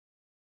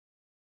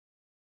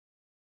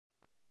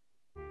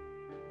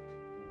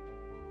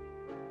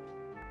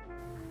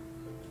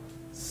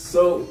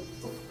So,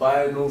 the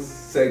final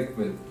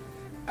segment,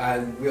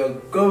 and we are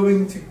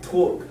going to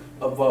talk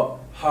about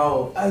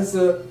how, as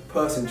a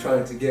person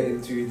trying to get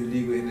into the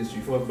legal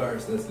industry from a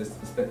barrister's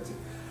perspective,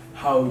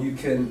 how you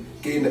can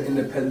gain that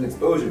independent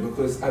exposure,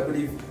 because I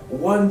believe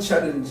one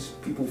challenge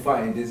people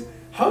find is,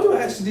 how do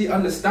I actually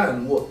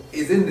understand what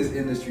is in this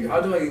industry?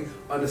 How do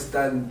I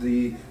understand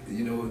the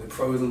the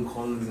pros and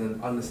cons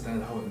and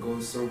understand how it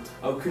goes? So,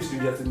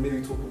 Christian, you have to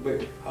maybe talk a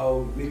bit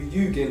how maybe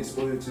you gain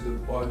exposure to the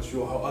bar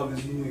industry, or how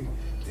others you knew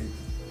did.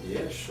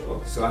 Yeah,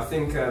 sure. So I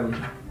think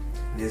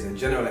there's a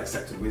general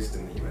accepted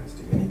wisdom that you meant to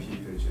do many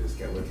pupils,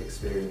 get work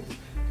experience.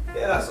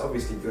 Yeah, that's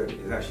obviously good.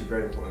 It's actually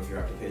very important for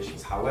your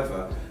applications.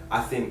 However,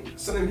 I think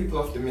something people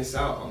often miss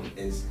out on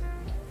is,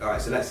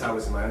 alright, so let's say I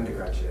was in my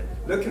undergraduate,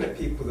 looking at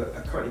people that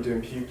are currently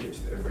doing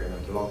pupillage that have written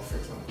a blog, for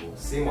example,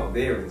 seeing what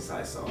their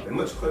insights are. They're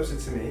much closer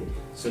to me,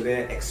 so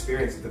their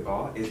experience at the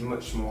bar is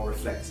much more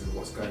reflective of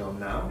what's going on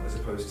now, as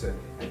opposed to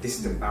a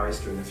distant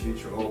barrister in the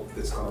future, or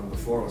that's gone on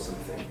before or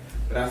something.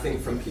 But I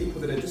think from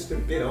people that are just a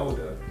bit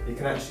older, you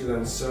can actually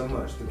learn so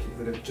much than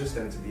people that have just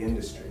entered the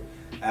industry.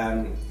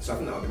 So I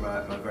think that would be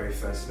my very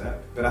first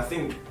step. But I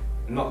think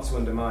not to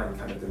undermine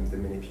kind of the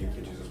mini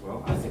pupillages as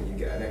well. I think you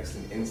get an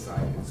excellent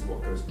insight into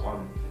what goes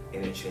on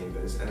in a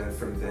chambers, and then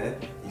from there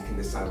you can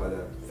decide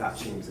whether that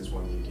chambers is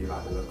one you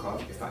like the look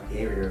of, if that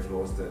area of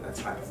law is a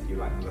type that you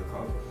like the look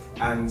of.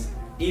 And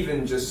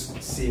even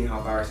just seeing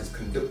how barristers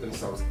conduct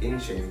themselves in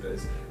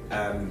chambers,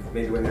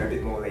 maybe when they're a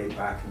bit more laid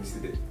back and you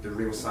see the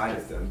real side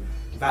of them,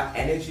 that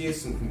energy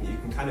is something that you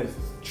can kind of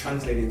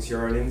translate into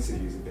your own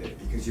interviews a bit,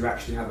 because you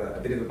actually have a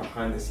bit of a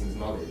behind the scenes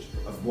knowledge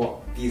of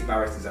what these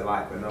barristers are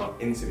like when they're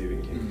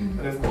interviewing you.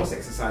 And of course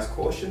exercise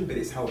caution, but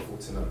it's helpful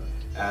to know.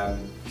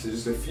 So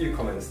just a few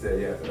comments there,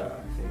 yeah, that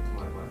I think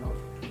might help.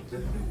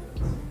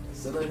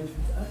 So then,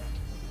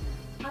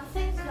 I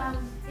think,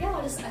 yeah,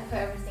 I'll just echo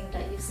everything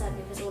that you've said,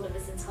 because all of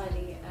it's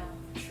entirely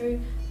true.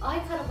 I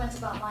kind of went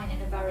about mine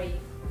in a very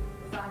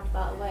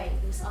roundabout way,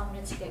 because I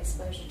wanted to get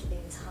exposure to the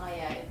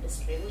entire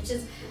industry, which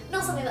is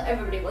not something that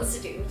everybody wants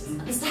to do, which is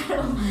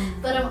understandable.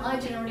 But I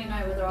didn't really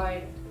know whether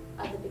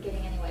at the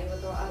beginning anyway,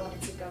 whether I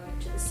wanted to go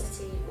into the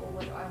city or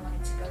whether I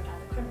wanted to go down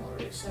the criminal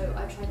route. So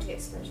I tried to get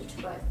exposure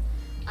to both.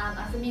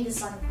 And for me, the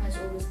starting point has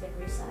always been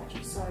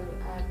research. So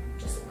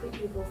just a quick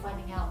Google,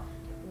 finding out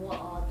what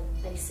are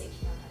the basic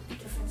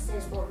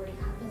differences, what really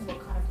happens,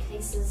 what kind of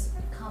cases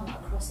come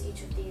across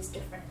each of these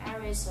different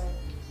areas. So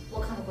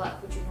what kind of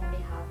work would you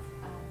normally have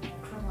in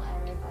a criminal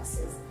area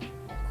versus in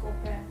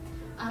corporate?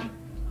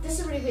 This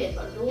is really weird,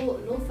 but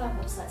law firm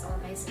websites are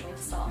an amazing way to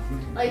start.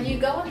 Like, you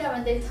go on there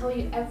and they tell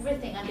you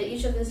everything under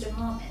each of those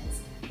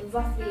departments,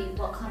 roughly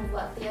what kind of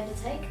work they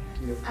undertake.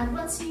 Yep. And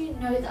once you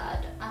know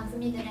that, for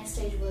me the next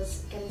stage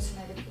was getting to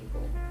know the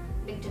people.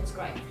 LinkedIn's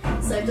great.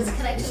 So just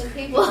connecting with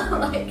people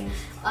like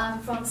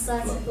from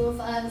certain law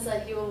firms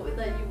that you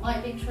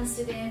might be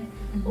interested in,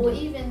 or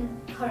even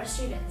current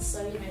students.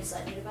 So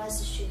certain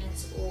university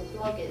students or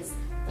bloggers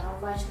that are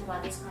writing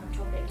about these kind of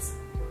topics.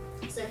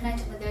 So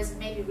connecting with those and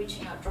maybe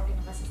reaching out, dropping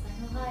a message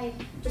saying, oh hi,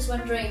 just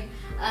wondering,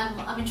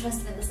 I'm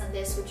interested in this and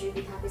this, would you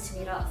be happy to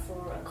meet up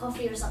for a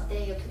coffee or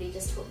something, or could you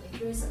just talk me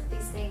through some of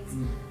these things?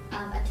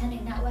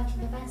 Attending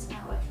networking events.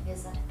 Networking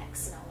is an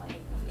excellent way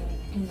of getting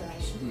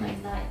information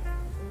like that.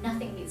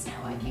 Nothing beats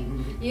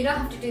networking. You don't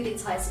have to do the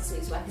entire 6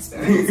 weeks work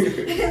experience.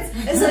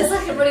 it's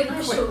like a really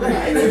nice short work.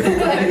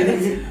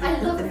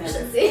 I love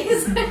efficiency.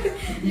 So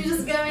you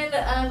just go in,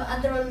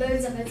 and there are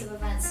loads and loads of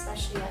events,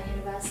 especially at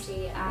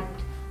university and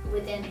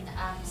within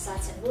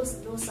certain law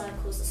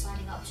circles, or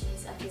signing up to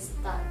newsletters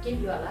that give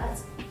you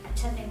alerts,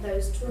 attending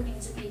those, talking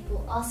to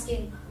people,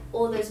 asking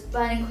all those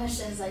burning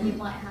questions that you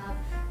might have,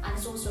 and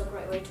it's also a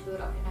great way to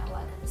build up your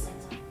network at the same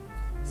time.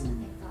 So I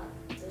think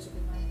that those would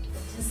be my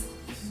pointers.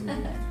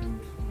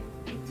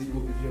 Do you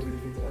have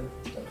anything to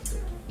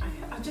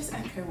add? I just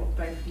echo what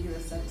both of you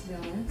have said, to be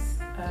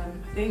honest. I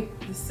think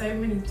there's so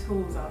many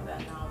tools out there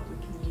now that we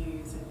can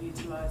use and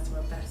utilise to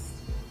our best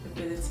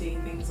ability,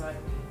 things like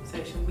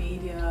social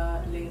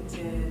media,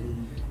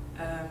 LinkedIn.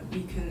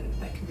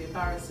 There can be a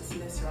barrister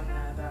solicitor on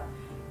there that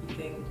you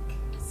think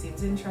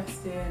seems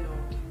interesting,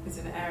 or is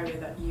an area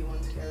that you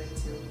want to go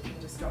into, and you can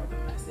just drop them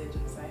a message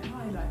and say,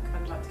 hi,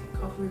 I'd like to get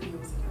coffee with you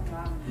or something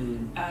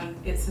like that.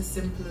 It's as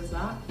simple as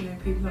that.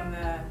 People on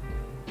there,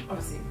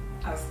 obviously,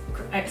 as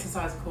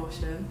exercise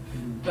caution,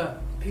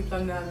 but people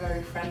on there are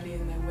very friendly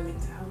and they're willing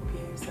to help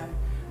you. So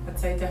I'd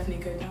say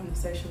definitely go down the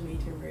social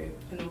media route,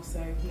 and also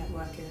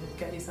networking,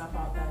 get yourself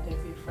out there,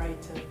 don't be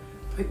afraid to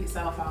put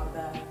yourself out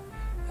there,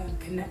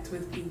 connect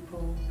with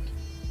people,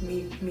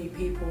 meet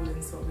people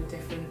in sort of a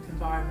different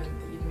environment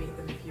that you'd meet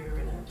them if you were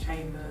in a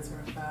chambers or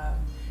a firm.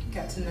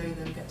 Get to know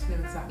them, get to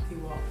know exactly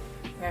what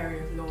the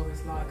area of law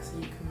is like, so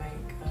you can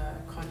make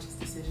a conscious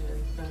decision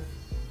of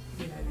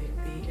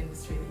the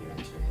industry that you're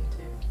entering into.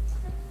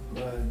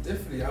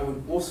 Definitely, I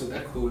would also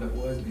echo that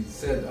what has been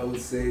said. I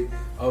would say,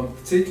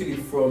 particularly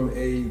from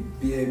a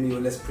BME or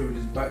less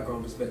privileged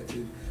background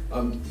perspective,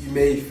 You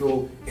may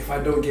feel, if I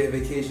don't get a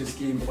vacation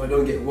scheme, if I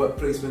don't get a work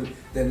placement,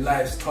 then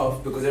life's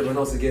tough because everyone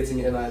else is getting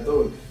it and I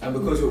don't. And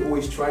because you're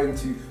always trying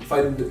to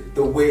find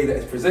the way that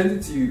it's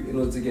presented to you in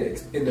order to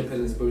get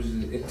independent exposure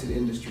to the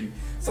industry,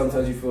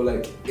 sometimes you feel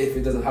like if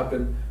it doesn't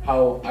happen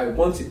how I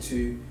want it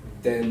to,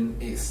 then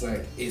it's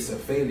like it's a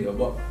failure.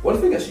 But one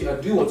thing actually I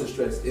do want to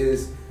stress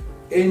is,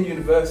 in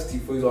university,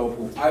 for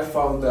example, I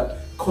found that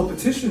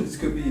competitions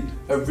could be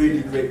a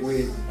really great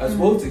way as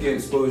well to gain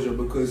exposure,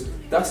 because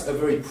that's a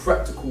very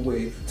practical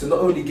way to not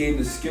only gain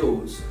the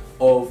skills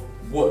of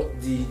what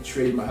the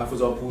trade might have. For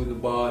example, in the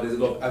bar, there's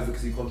a lot of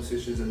advocacy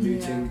competitions and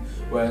mooting,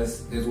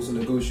 whereas there's also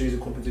negotiation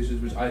competitions,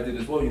 which I did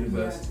as well at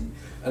university.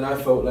 And I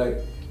felt like,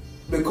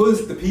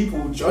 because the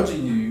people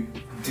judging you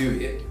do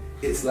it,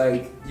 it's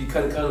like you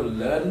can kind of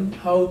learn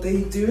how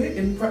they do it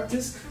in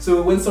practice.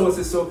 So when someone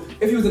says, so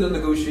if you was in a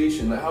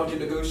negotiation, like how would you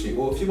negotiate?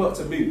 Or if you were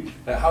to moot,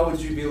 like how would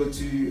you be able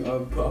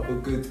to put up a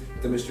good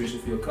demonstration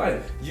for your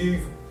client?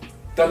 You've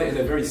done it in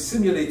a very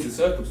simulated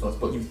circumstance,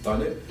 but you've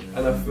done it.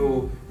 And I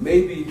feel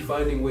maybe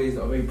finding ways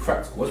that are very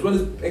practical, as well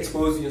as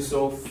exposing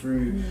yourself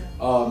through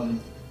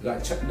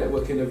like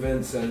networking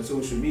events and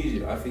social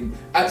media. I think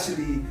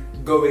actually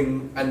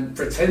going and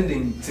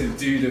pretending to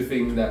do the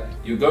thing that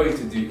you're going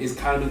to do is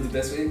kind of the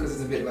best way, because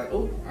it's a bit like,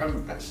 oh,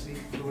 I'm actually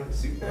going to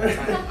suit.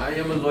 I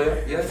am a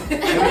lawyer, yes, I'm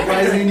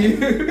advising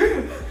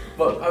you.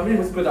 But I really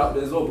want to put it out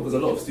there as well, because a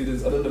lot of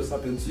students, I don't know if it's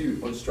happened to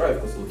you on Strive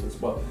consultants,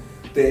 but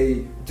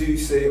they do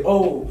say,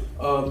 oh,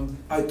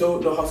 I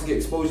don't know how to get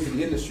exposure to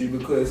the industry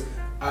because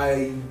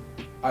I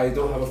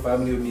don't have a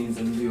family of means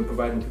and you're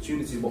providing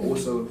opportunities, but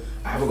also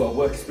I haven't got a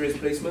work experience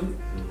placement.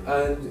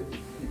 And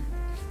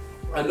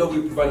I know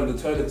we provide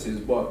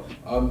alternatives, but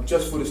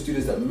just for the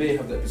students that may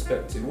have that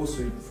perspective,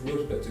 also from your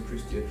perspective,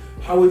 Christian,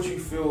 how would you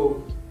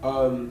feel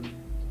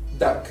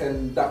that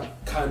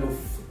kind of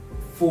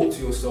thought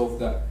to yourself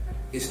that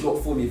it's not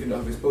for me if you don't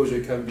have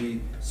exposure, can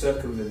be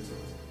circumvented?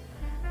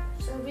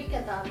 So we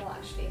get that a lot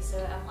actually.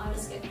 So I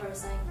just get quotes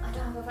saying, I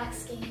don't have a vac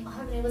scheme, I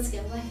haven't been able to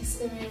get work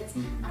experience,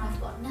 and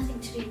I've got nothing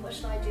to do, what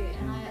should I do?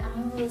 And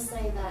I always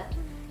say that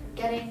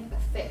getting a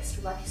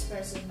fixed work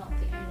experience is not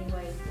the only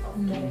way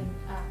of getting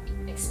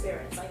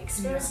experience. Like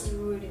experience is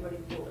really, really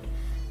broad.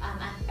 And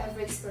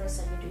every experience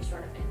that you do is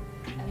relevant,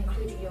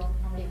 including your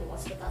non-legal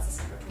ones, but that's a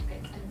separate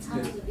topic. And in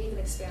terms of the legal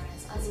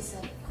experience, as you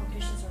said,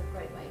 competitions are a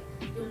great way.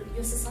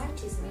 Your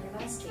societies and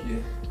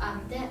university,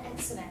 they're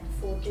excellent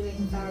for doing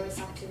various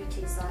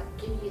activities that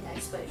give you that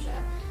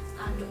exposure.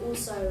 And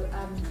also,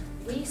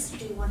 we used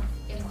to do one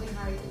in Queen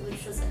Mary,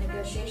 which was a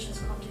negotiations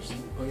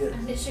competition.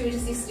 And literally we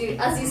just used to do,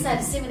 as you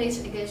said,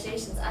 simulated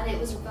negotiations, and it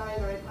was very,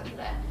 very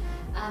popular.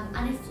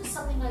 And if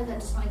something like that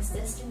does not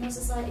exist in your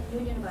society,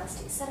 in your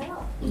university, set it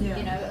up.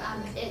 You know,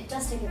 it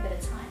does take a bit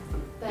of time,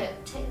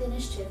 but take the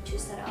initiative to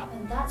set it up,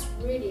 and that's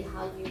really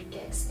how you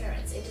get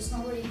experience. It does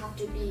not really have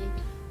to be,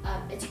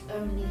 it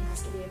only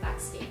has to be a back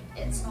scheme.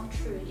 It's not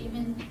true.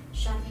 Even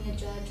shadowing a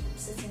judge,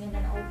 sitting in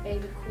an old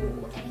baby court,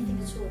 or anything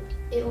at all,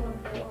 it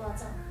all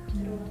adds up.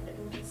 It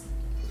all does.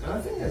 And I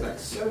think there's like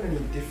so many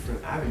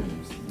different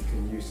avenues that you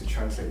can use to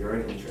translate your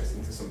own interest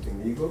into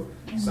something legal.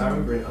 So I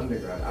remember in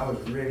undergrad, I was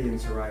really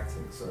into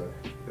writing. So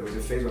there was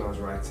a phase when I was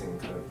writing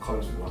kind of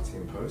columns for the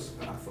Nottingham Post,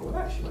 but I thought, well,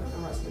 actually, why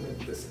don't I write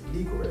something that's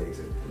legal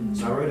related?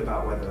 So I wrote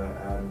about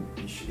whether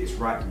it's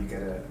right that you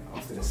get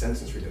often a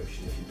sentence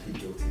reduction if you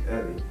plead guilty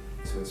early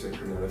to a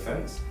criminal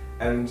offence.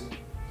 And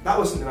that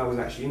was something I was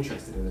actually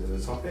interested in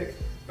as a topic,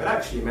 but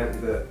actually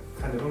meant that,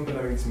 kind of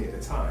unbeknown to me at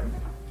the time,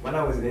 when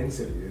I was in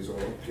interviews or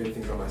doing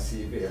things on my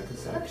CV, I could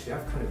say, actually,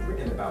 I've kind of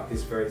written about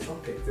this very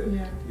topic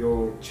that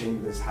your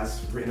Chambers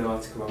has written an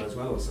article on as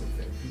well or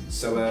something.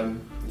 So,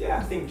 yeah,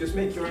 I think just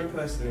make your own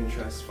personal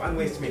interests, find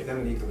ways to make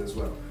them legal as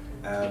well.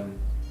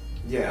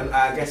 Yeah, and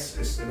I guess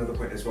it's another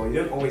point as well, you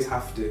don't always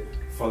have to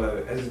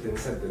follow, as has been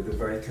said, the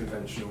very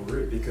conventional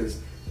route, because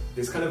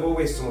there's kind of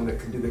always someone that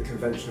can do the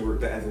conventional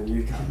route better than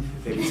you can.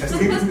 Maybe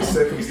testing the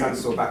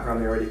circumstances or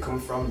background they already come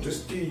from.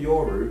 Just do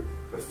your route,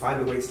 but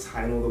find a way to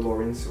tie in all the law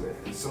into it.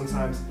 And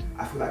sometimes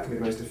I feel that can be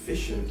the most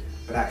efficient,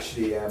 but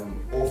actually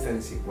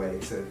authentic way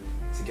to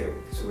get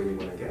to where you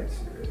want to get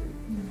to, really.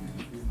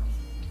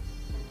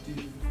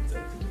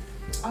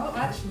 I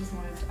actually just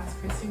wanted to ask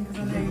Christian, because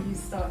I know you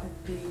started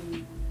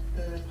the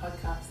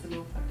podcast, the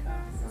law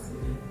podcast.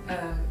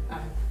 I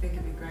think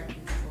it'd be great for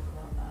you to talk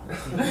about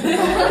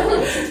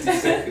that. 60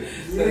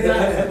 seconds.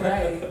 That's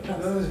great.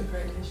 That's a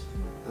great initiative.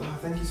 Oh,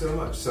 thank you so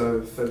much.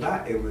 So for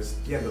that, it was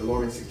the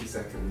law in 60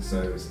 seconds.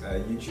 So it was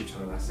a YouTube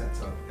channel I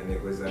set up, and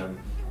it was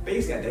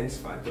basically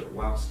identified that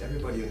whilst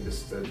everybody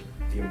understood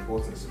the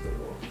importance of the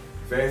law,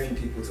 very few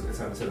people took the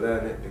time to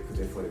learn it because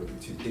they thought it would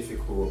be too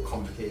difficult,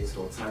 complicated,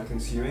 or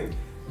time-consuming.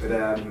 But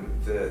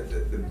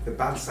the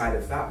bad side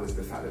of that was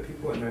the fact that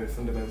people weren't knowing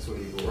fundamental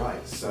legal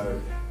rights.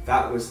 So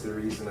that was the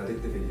reason I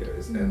did the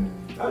videos, and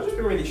I've just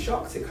been really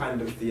shocked at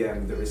kind of the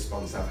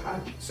response I've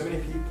had. So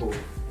many people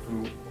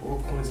from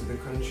all corners of the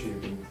country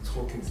have been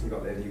talking to me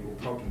about their legal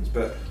problems.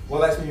 But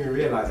what that's made me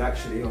realise,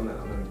 actually, on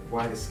a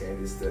wider scale,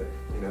 is that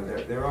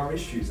there are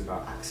issues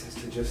about access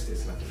to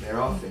justice, and I think there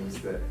are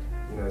things that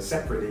you know,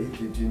 separately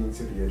do need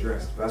to be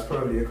addressed. But that's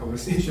probably a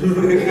conversation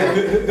for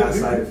that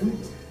side of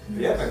things.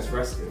 But yeah, thanks for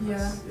asking.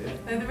 Yeah. Yeah.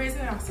 And the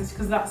reason I asked is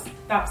because that's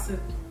a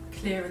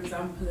clear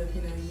example of,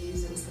 you know,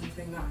 using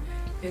something that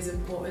is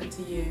important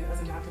to you as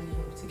an avenue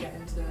to get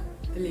into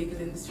the legal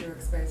industry or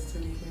exposed to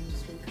the legal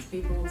industry, because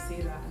people will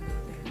see that and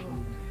they'll think,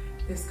 oh,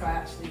 this guy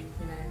actually,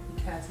 you know,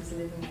 he cares, he's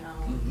living it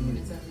out in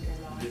his everyday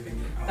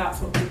life. That's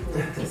what people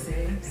want to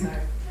see. So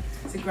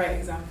it's a great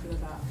example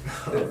of that.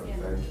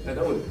 And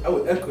I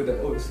would echo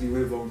that, obviously,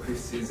 with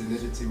Christy's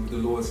initiative with the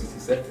law in 60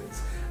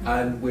 seconds,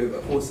 and with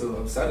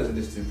also Salah's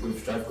initiative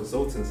with Strive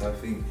Consultants. I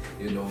think,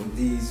 you know,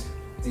 these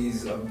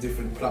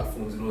different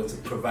platforms in order to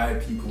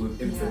provide people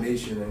with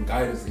information and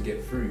guidance to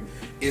get through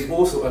is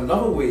also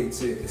another way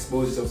to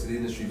expose yourself to the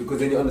industry, because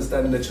then you're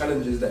understanding the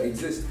challenges that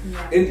exist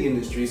in the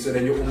industry, so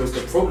then you're almost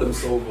a problem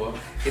solver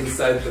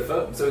inside the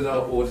firm,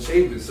 or the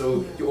chambers,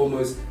 so you're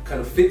almost kind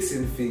of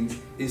fixing things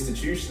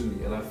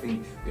institutionally. And I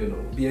think, you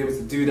know, being able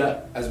to do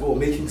that as well,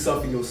 making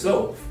something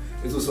yourself,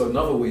 is also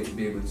another way to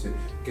be able to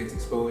get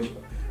exposure.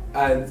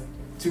 And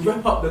to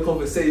wrap up the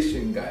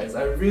conversation, guys,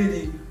 I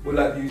really would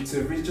like you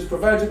to really just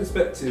provide your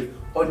perspective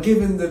on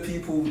giving the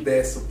people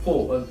their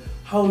support, and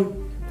how,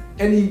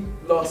 any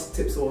last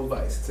tips or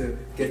advice to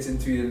get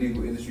into the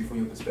legal industry from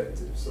your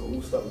perspective. So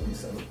we'll start with you,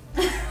 Sana.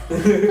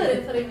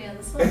 Putting me on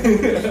the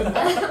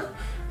spot.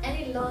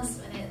 Any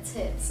last minute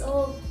tips?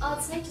 Or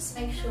I'd say just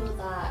make sure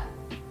that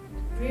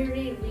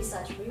really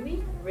research,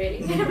 really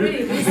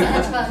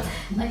research, but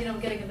you know, I'm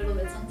getting a little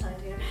bit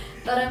tongue-tied here.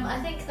 But I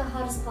think the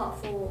hardest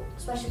part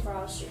especially for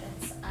our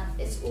students,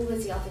 it's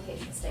always the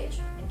application stage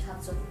in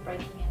terms of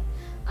breaking in.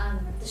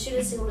 The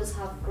students always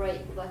have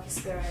great work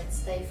experience,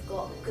 they've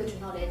got good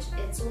knowledge,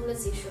 it's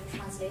always the issue of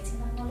translating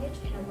that knowledge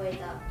in a way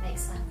that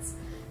makes sense.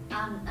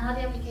 And at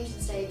the application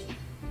stage,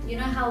 you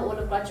know how all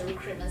of graduate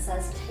recruitment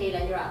says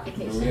tailor your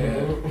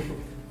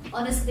application?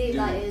 Honestly,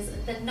 that is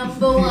the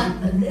number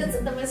one, it's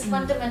the most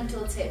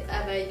fundamental tip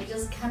ever. You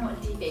just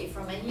cannot deviate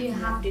from it. You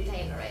have to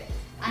tailor it.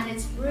 And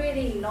it's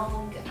really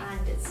long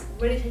and it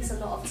really takes a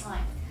lot of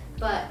time.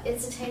 But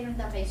it's the tailoring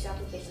that makes your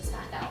application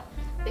stand out.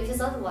 Because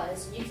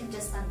otherwise, you can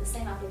just send the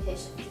same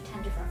application to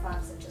 10 different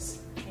firms and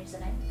just change the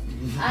name.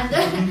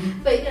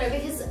 And but you know,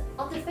 because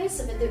on the face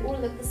of it, they all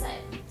look the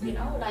same. You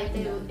know, like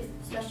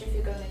especially if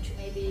you're going into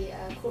maybe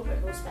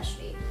corporate law,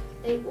 especially,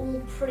 they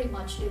all pretty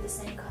much do the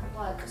same kind of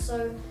work.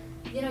 So,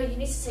 you know, you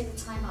need to take the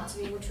time out to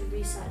be able to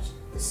research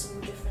the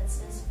small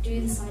differences,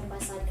 do the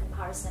side-by-side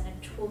comparison,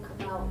 and talk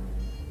about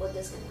what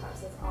those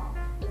comparisons are.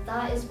 But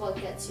that is what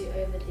gets you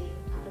over the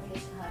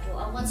application hurdle.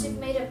 And once you've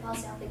made it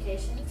past the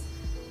applications,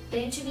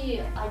 the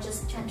interview, I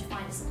just tend to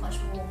find, is a much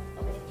more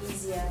of an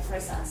easier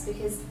process,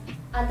 because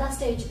at that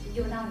stage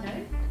you're now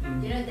known.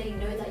 You know, they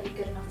know that you're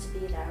good enough to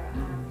be there,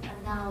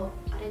 and now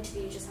at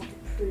interview you just have to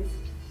prove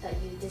that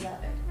you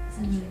deserve it,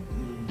 essentially.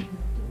 And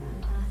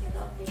I think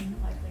that would be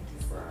my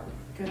point for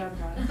good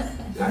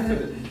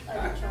advice.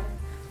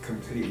 I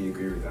completely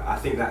agree with that. I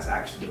think that's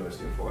actually the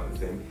most important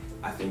thing.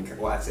 I think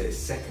what I'd say is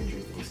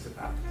secondary things to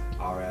that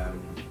are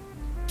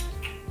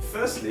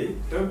firstly,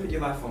 don't put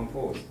your life on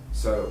pause.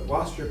 So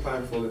whilst you're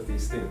applying for all of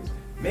these things,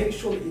 make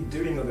sure that you're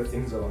doing other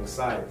things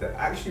alongside that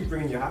actually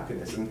bring you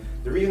happiness. And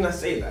the reason I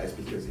say that is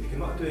because if you're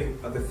not doing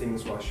other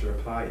things whilst you're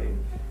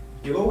applying,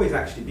 you'll always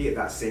actually be at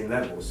that same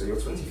level. So your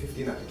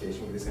 2015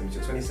 application will be the same as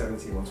your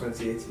 2017 or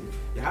 2018.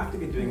 You have to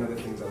be doing other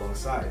things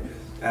alongside.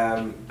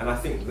 And I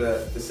think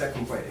the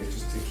second point is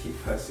just to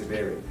keep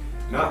persevering.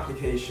 No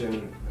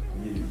application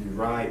you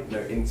write, no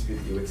interview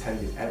that you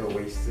attend is ever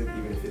wasted,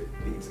 even if it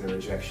leads in a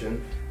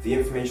rejection. The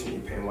information that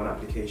you put in one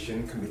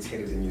application can be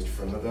tailored and used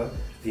for another.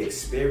 The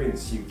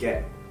experience you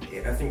get,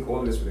 I think all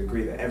of us would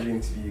agree that every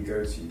interview you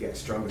go to, you get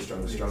stronger.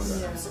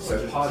 Yeah.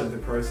 So part of the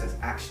process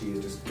actually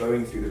is just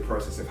going through the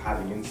process of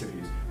having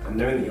interviews and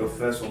knowing that your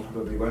first one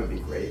probably won't be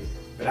great,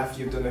 but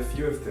after you've done a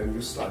few of them,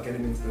 you'll start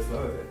getting into the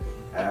flow of it.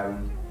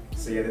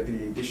 So yeah, there'd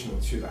be additional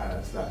to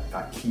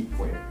that key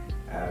point.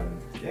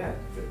 Yeah,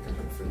 that can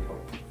hopefully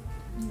help.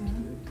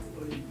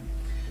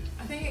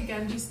 I think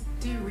again, just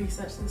do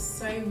research. There's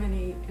so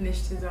many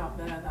initiatives out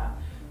there that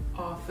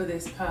are for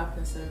this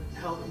purpose of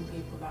helping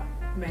people that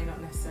may not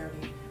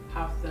necessarily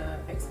have the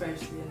exposure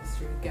to the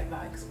industry, get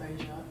that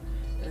exposure.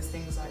 There's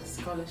things like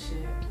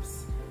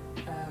scholarships,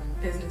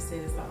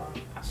 businesses that are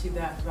actually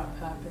there for that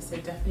purpose, so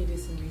definitely do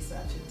some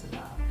research into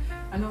that.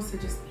 And also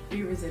just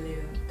be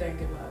resilient, don't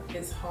give up.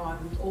 It's hard,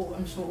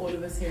 I'm sure all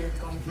of us here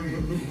have gone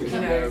through,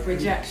 you know,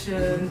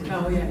 rejection,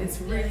 failure,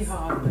 it's really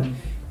hard, but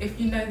if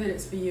you know that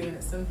it's for you and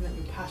it's something that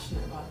you're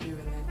passionate about doing,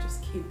 then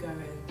just keep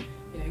going,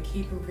 you know,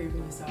 keep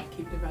improving yourself,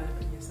 keep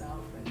developing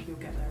yourself, and you'll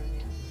get there in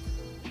the end.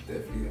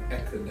 Definitely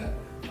echo that.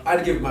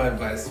 I'd give my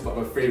advice, but I'm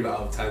afraid we're out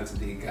of time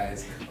today,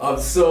 guys.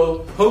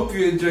 So, hope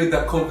you enjoyed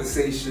that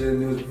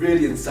conversation. It was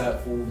really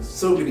insightful.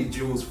 So many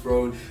jewels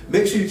thrown.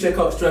 Make sure you check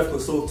out Strive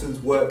Consultants'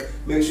 work.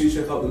 Make sure you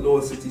check out the Law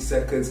in 60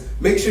 Seconds.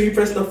 Make sure you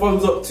press the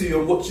thumbs up too.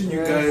 I'm watching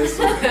you guys.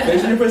 So make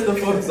sure you press the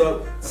thumbs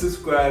up,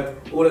 subscribe,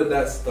 all of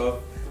that stuff.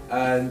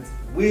 And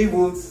we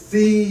will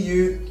see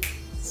you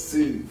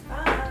soon.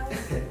 Bye.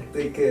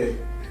 Take care.